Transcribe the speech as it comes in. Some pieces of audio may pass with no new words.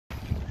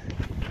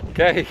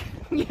Okay.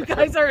 You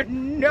guys are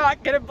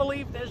not gonna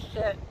believe this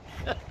shit.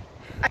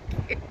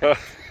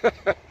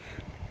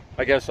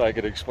 I guess I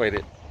could explain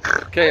it.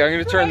 Okay, I'm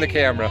gonna turn the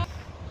camera.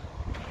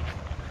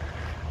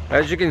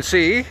 As you can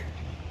see,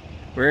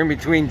 we're in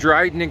between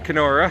Dryden and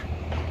Kenora.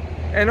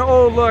 And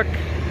oh look,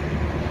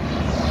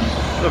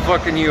 the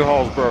fucking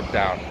U-Hauls broke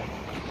down.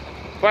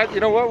 But you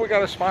know what, we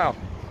got a smile.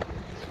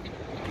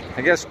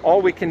 I guess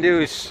all we can do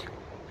is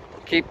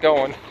keep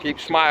going, keep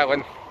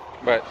smiling.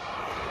 But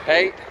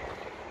hey,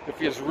 if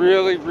you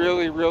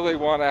really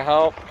want to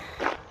help,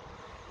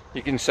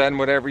 you can send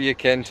whatever you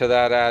can to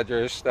that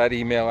address, that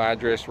email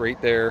address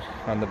right there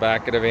on the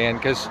back of the van,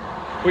 because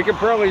we could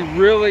probably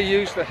really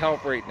use the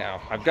help right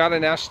now. I've got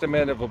an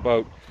estimate of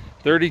about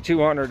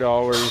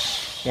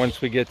 $3,200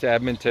 once we get to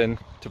Edmonton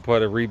to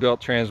put a rebuilt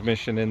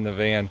transmission in the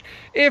van,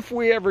 if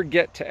we ever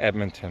get to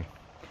Edmonton.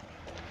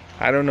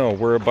 I don't know,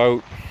 we're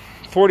about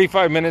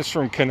 45 minutes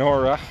from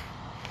Kenora,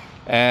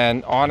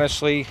 and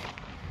honestly,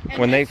 and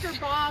when Mr.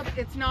 Bob,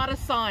 it's not a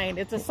sign.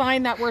 It's a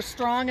sign that we're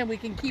strong and we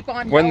can keep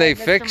on when going, they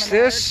Mr. fix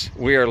Menard. this,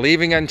 we are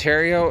leaving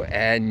Ontario,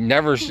 and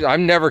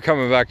I'm never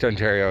coming back to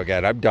Ontario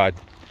again. I'm done.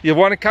 You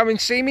want to come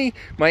and see me?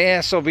 My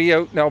ass will be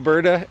out in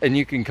Alberta, and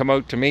you can come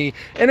out to me.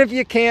 And if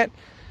you can't,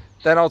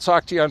 then I'll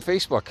talk to you on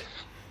Facebook.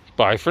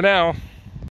 Bye for now.